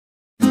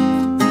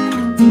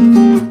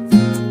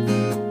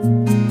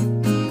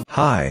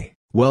Hi,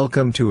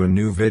 welcome to a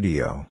new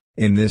video.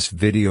 In this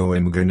video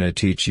I'm gonna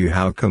teach you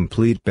how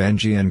complete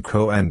Benji and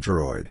Co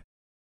Android.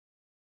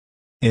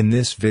 In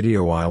this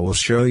video I will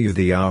show you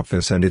the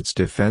office and its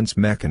defense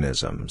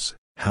mechanisms,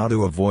 how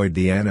to avoid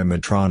the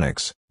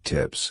animatronics,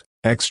 tips,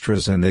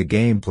 extras and the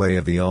gameplay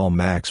of the all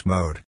max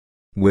mode.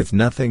 With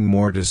nothing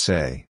more to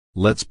say,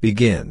 let's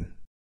begin.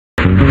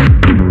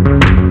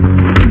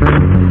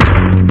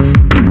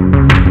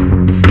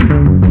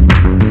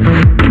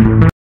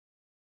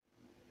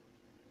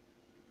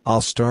 I'll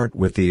start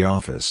with the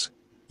office.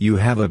 You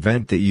have a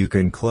vent that you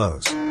can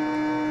close.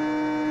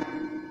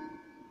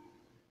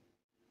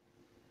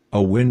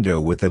 A window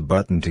with a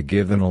button to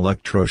give an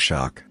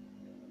electroshock.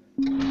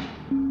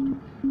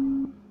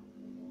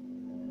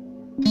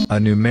 A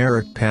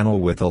numeric panel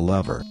with a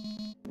lever.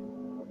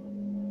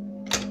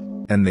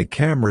 And the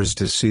cameras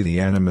to see the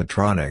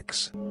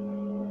animatronics.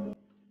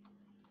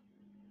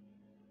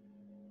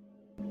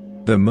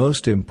 The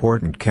most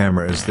important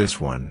camera is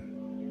this one.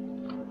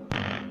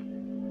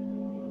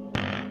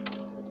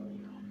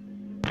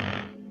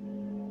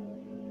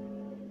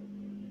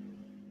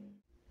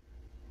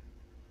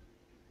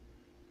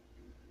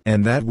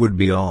 And that would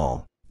be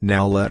all.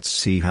 Now let's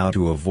see how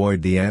to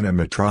avoid the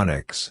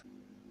animatronics.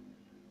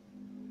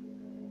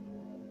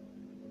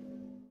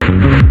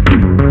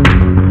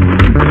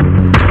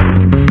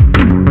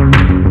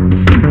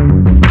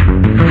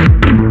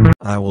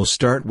 I will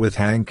start with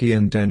Hanky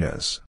and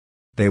Dennis.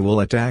 They will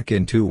attack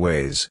in two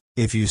ways.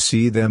 If you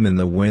see them in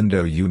the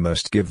window you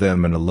must give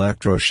them an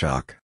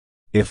electroshock.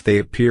 If they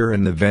appear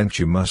in the vent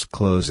you must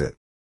close it.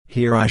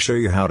 Here I show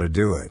you how to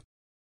do it.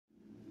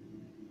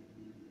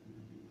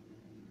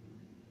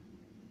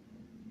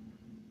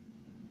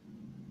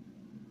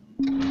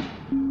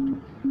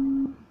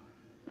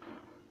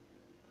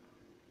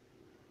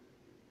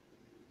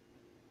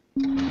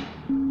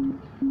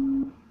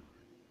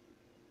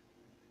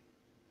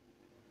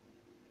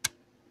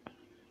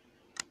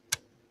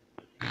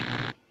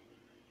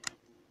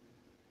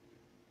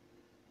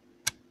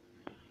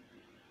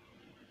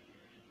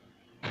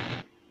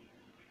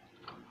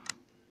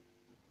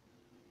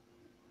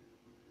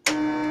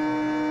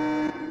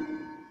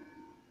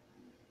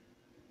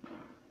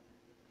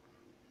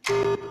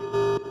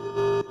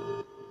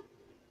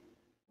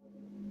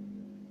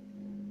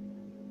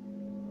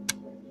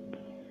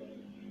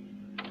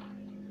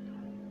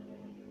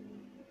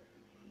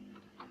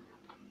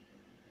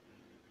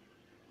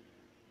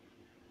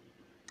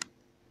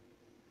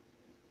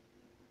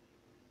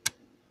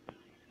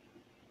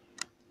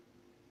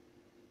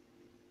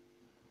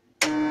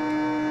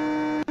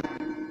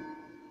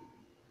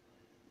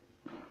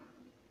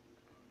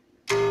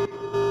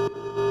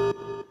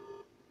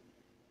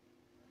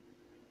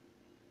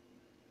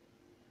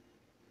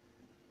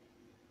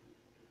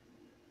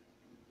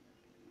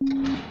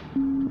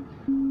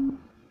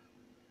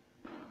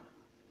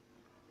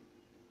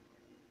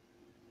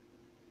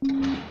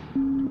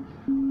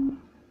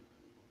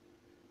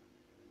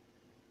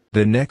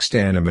 The next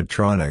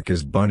animatronic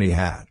is Bunny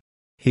Hat.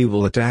 He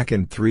will attack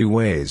in three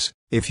ways.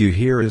 If you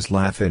hear his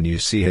laugh and you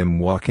see him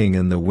walking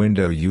in the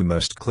window you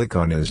must click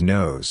on his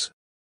nose.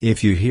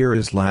 If you hear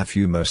his laugh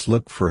you must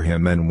look for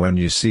him and when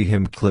you see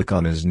him click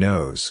on his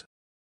nose.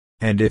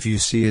 And if you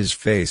see his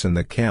face in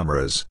the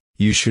cameras,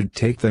 you should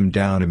take them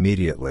down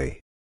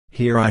immediately.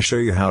 Here I show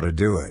you how to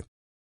do it.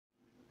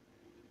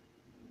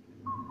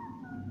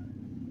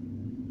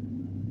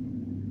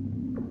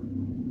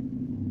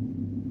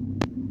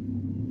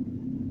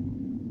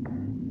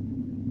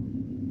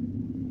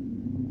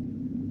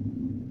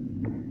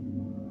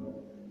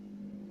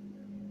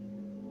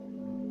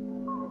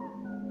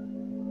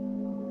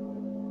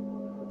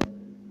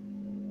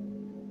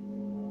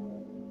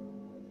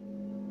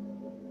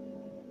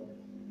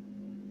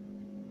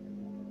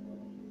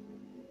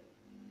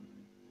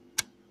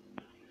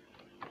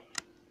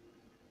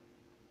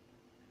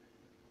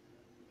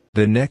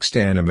 The next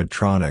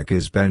animatronic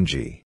is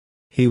Benji.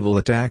 He will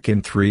attack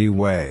in three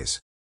ways.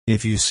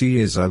 If you see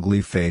his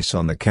ugly face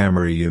on the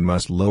camera you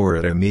must lower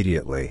it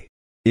immediately.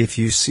 If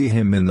you see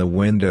him in the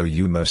window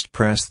you must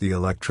press the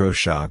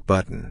electroshock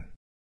button.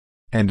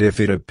 And if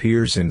it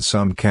appears in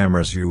some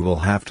cameras you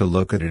will have to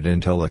look at it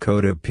until a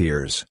code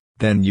appears,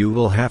 then you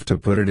will have to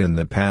put it in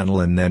the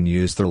panel and then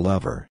use the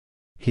lever.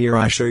 Here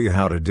I show you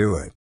how to do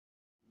it.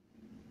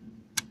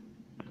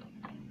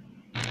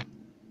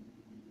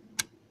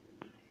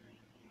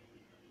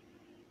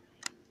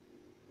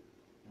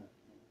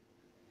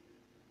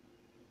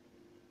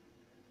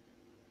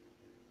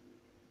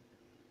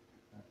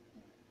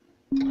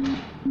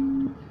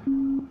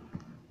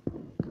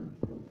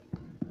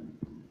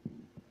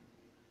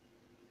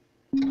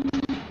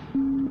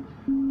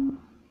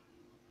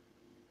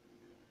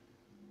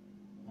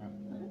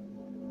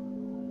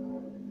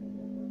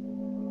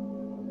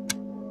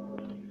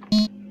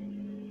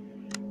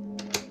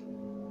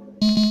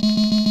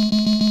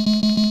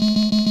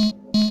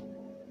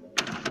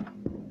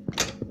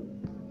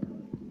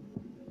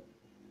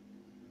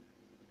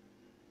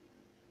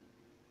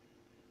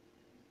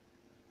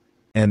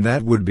 And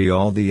that would be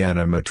all the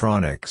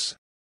animatronics.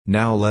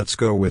 Now let's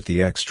go with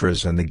the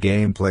extras and the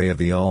gameplay of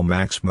the all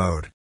max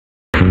mode.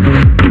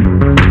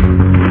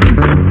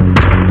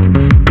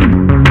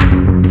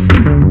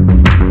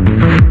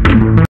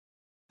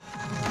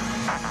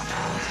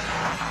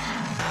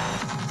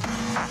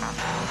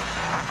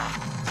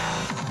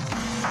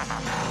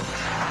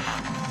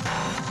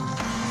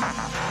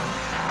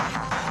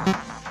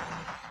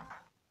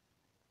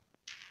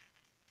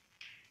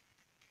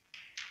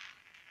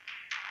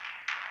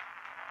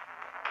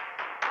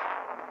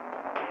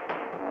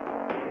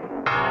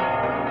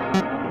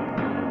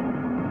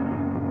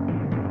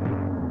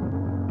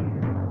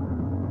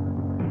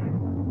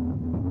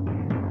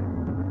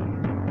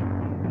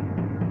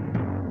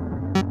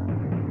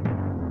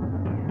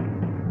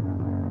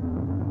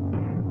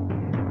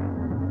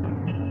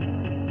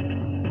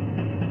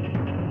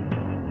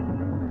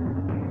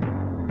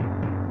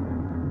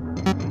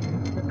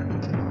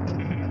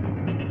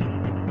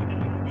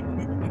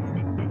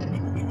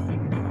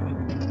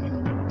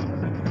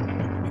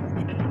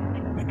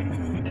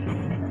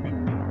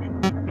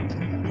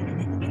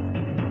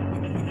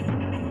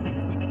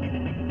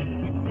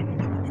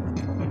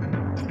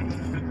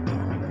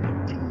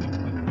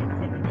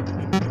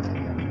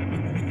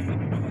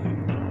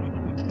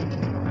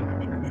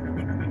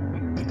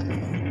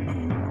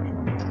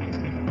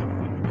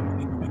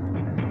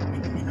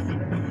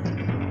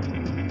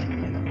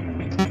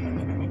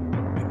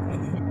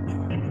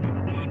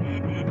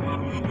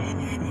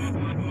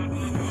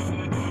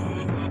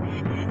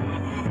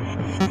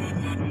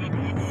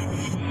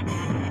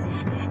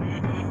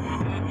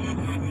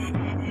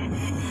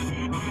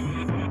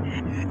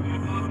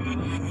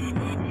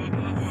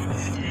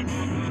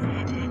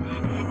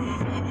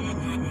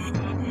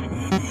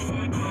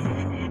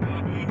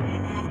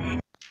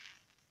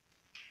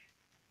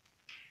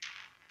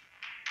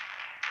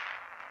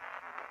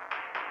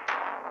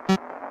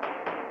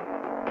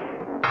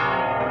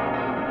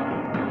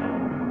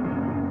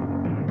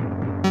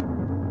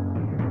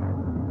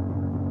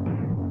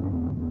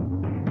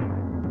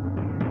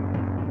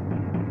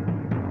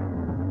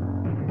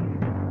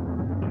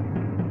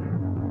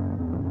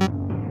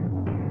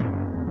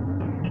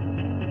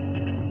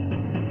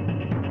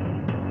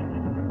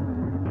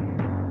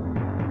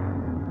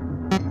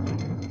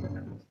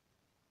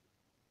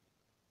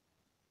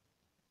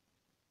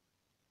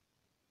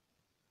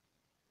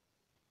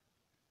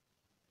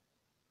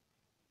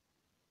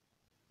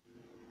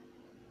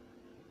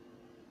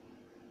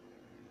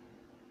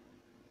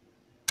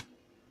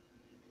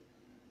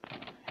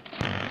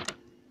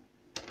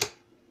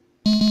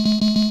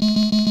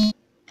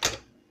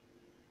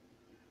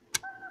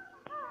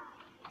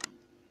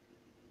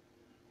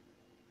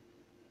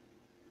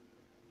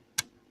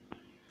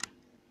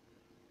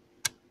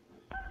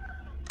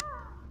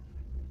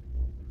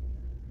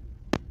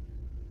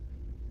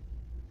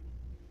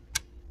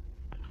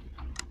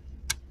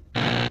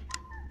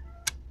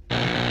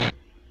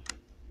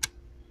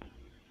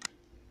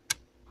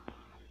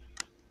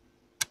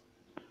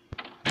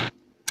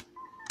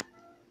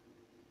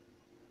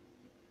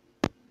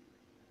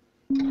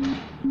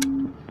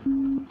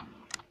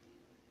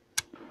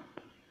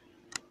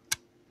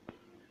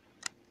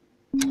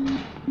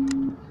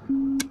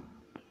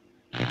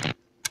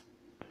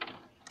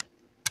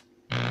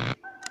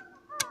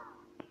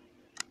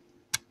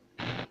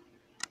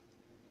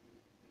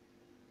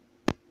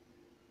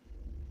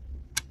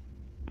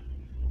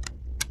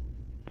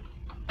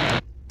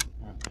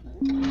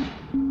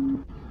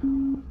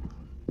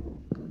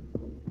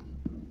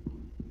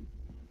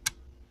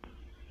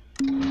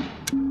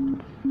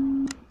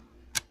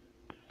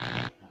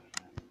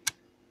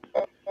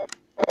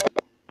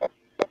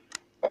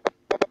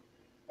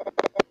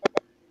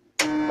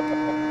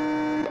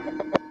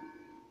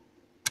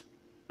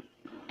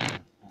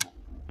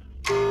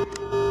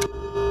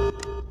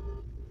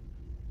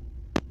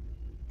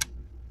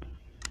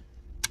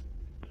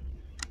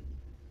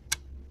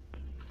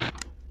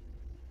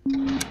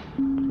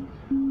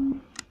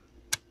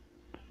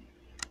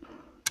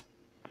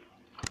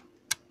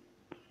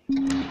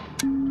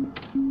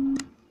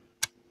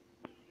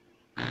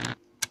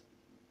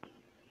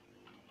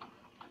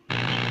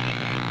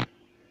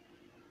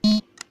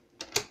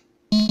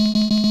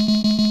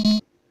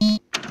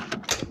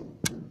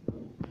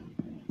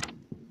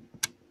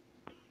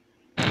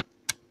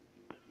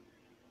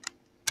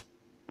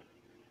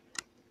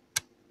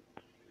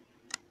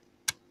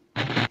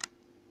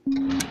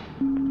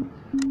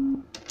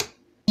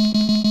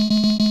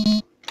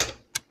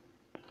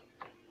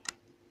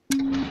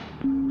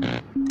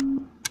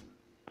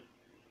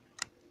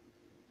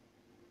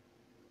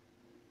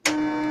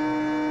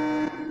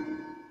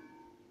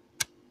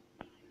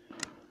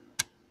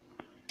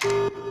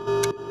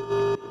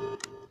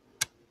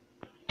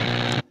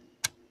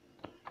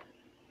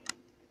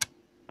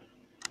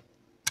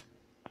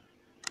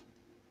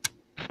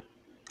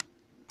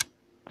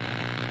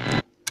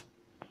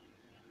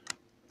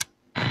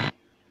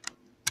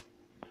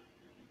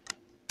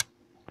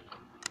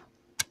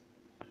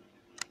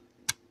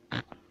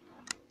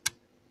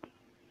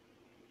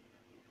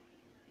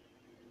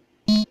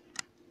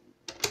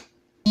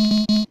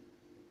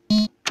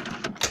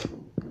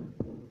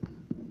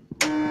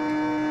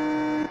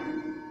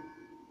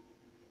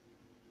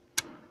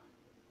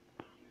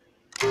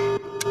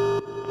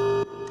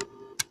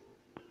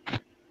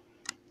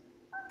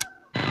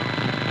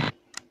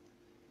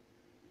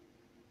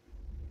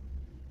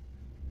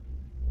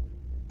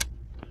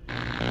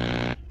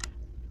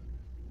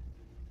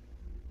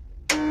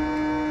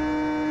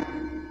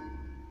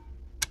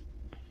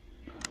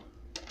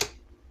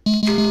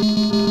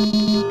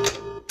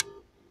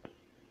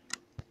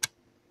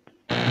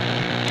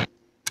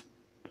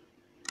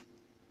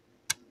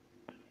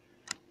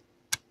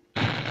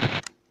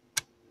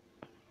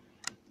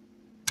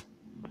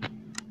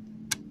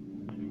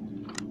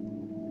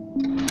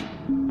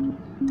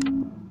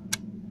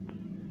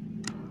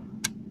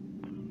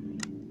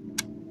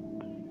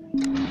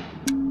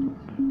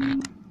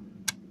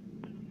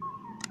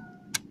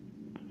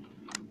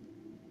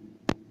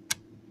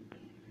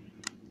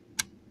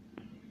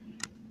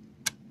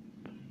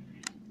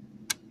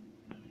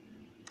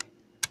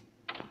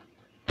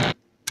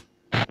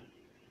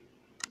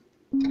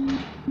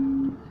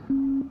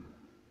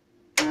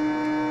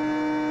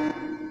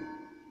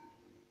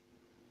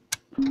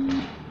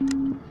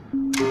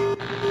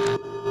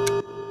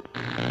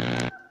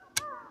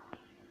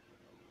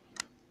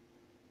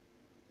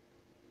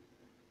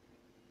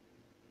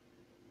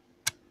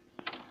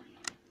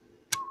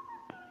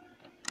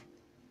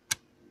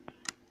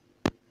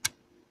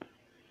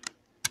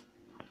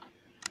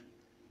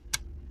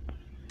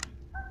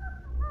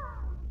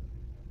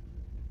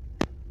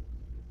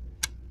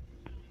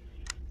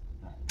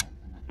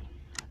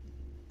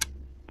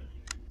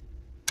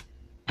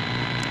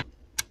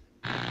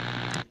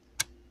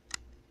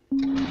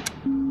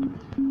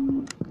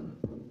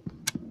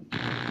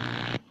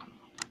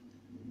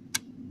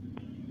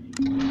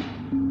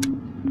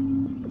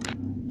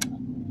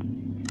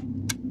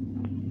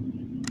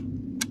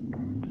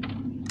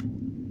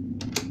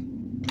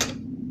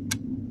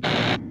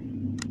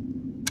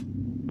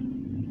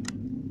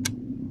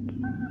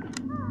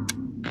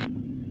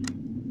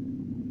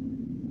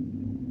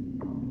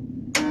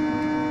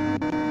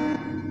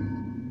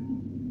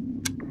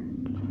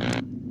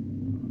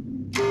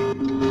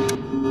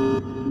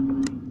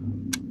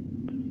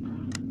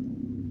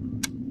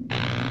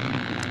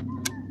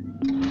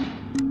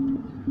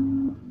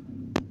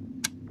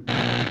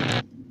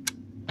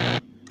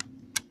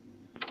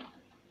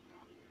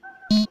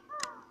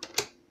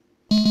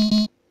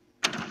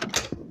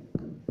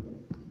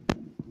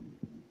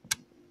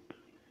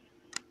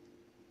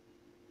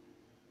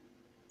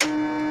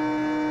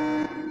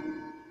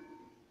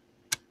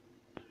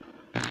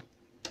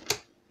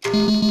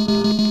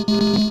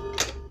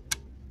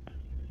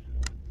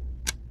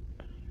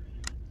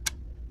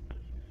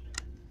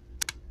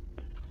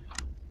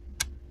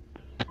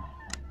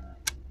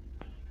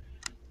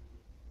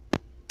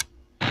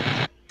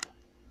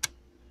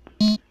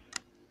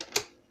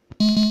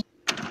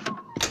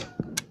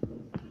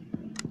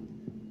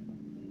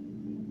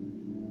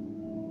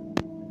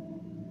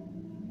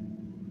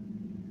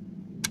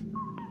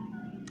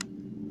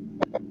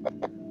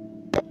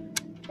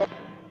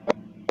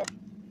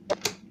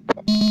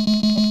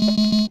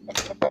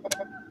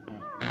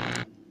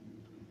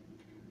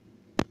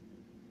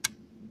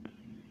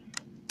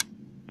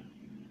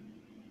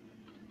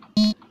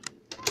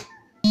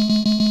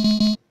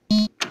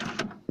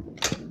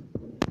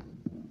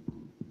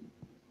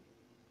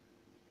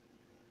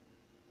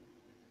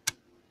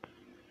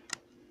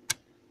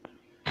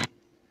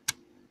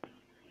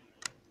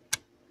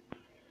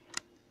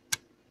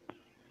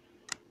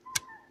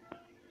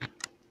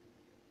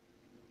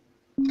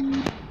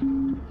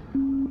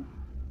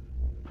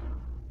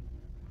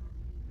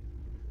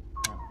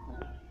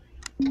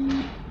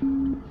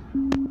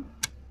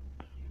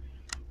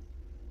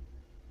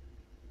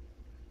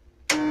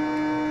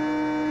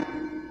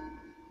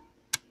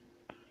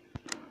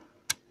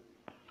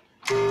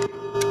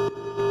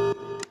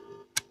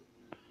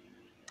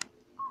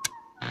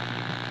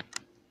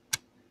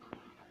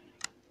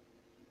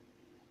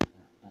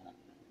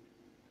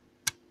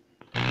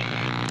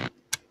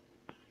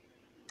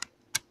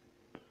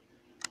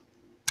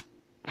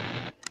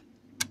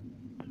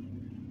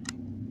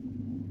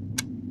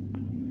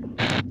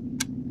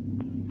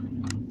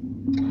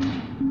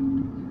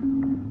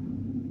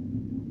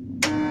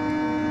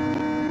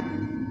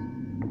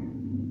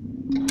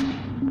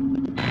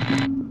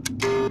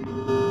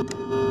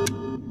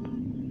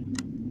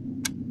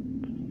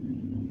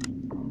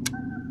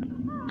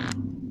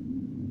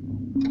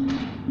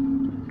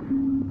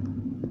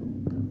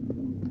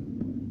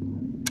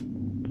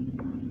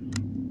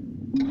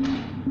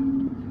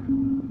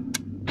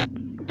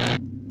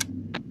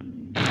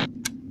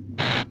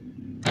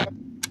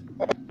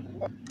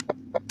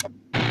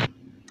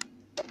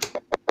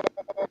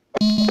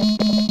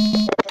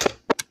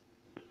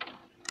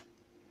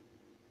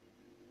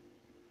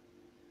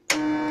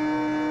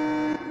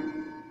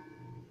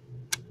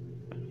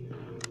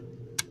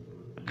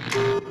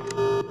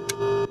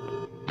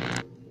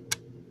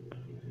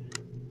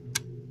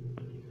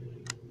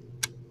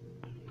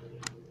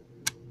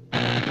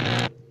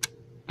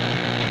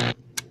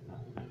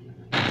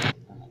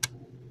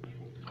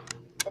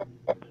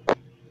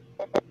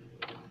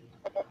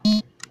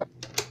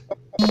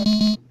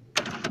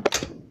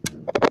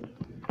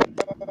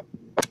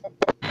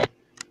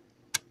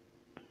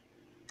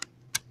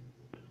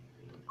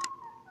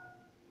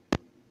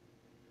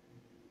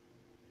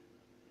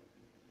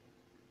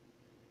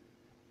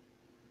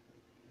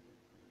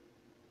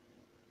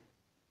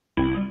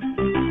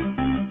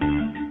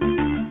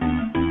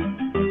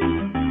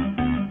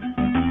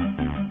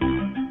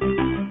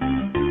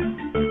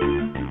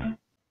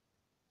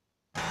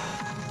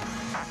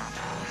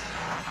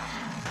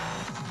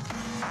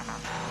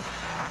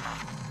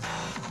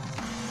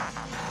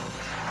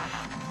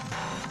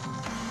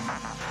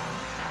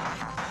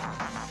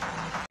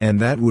 And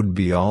that would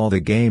be all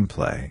the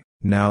gameplay.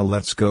 Now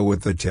let's go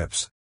with the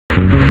tips.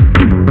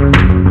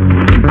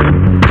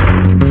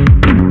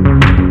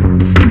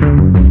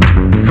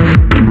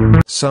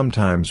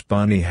 Sometimes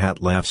Bunny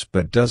Hat laughs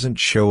but doesn't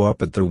show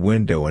up at the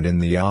window and in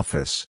the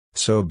office,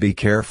 so be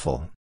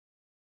careful.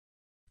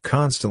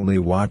 Constantly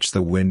watch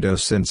the window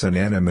since an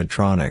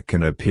animatronic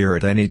can appear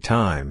at any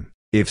time.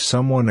 If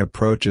someone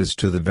approaches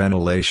to the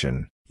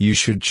ventilation, you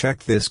should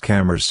check this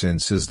camera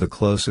since is the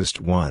closest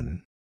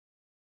one.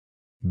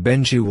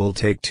 Benji will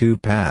take two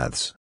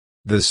paths.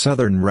 The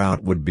southern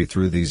route would be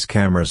through these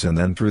cameras and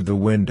then through the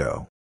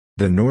window.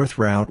 The north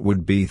route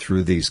would be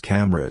through these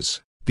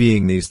cameras,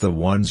 being these the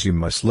ones you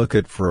must look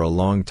at for a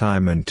long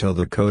time until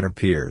the code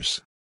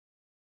appears.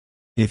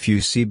 If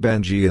you see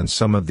Benji in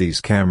some of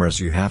these cameras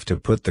you have to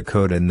put the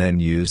code and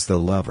then use the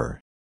lever.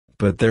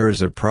 But there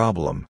is a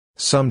problem,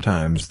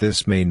 Sometimes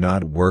this may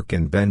not work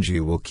and Benji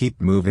will keep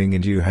moving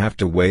and you have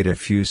to wait a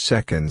few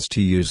seconds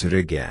to use it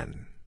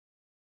again.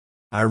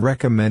 I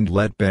recommend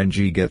let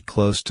Benji get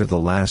close to the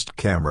last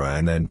camera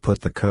and then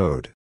put the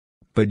code.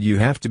 But you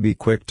have to be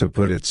quick to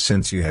put it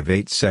since you have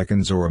 8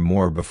 seconds or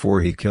more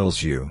before he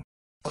kills you.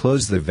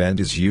 Close the vent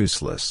is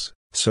useless,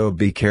 so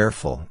be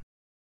careful.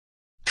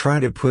 Try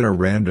to put a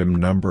random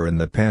number in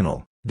the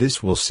panel,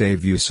 this will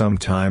save you some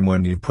time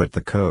when you put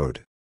the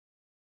code.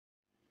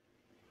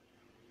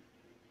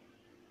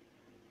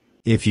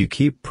 If you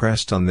keep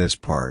pressed on this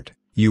part,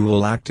 you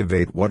will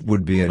activate what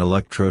would be an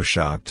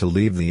electroshock to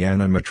leave the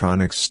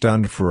animatronics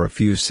stunned for a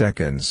few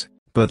seconds,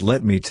 but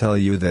let me tell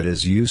you that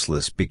is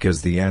useless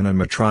because the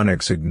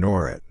animatronics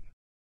ignore it.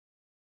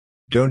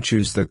 Don't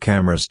use the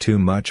cameras too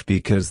much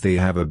because they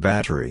have a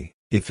battery,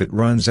 if it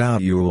runs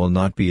out you will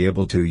not be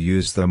able to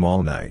use them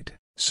all night,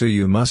 so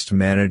you must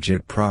manage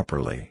it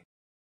properly.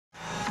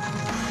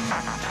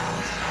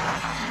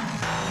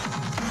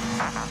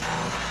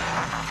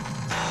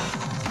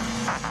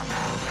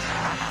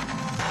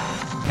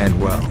 And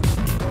well,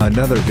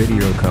 another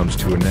video comes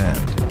to an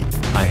end.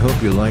 I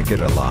hope you like it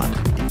a lot.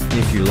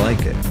 If you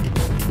like it,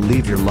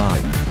 leave your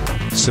like,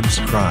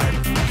 subscribe,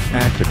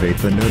 activate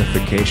the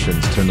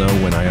notifications to know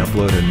when I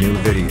upload a new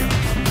video.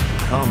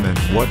 Comment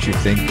what you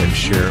think and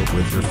share it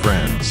with your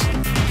friends.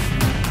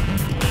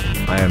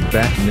 I am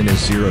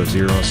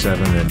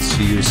Batman007 and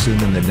see you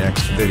soon in the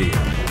next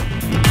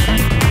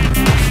video.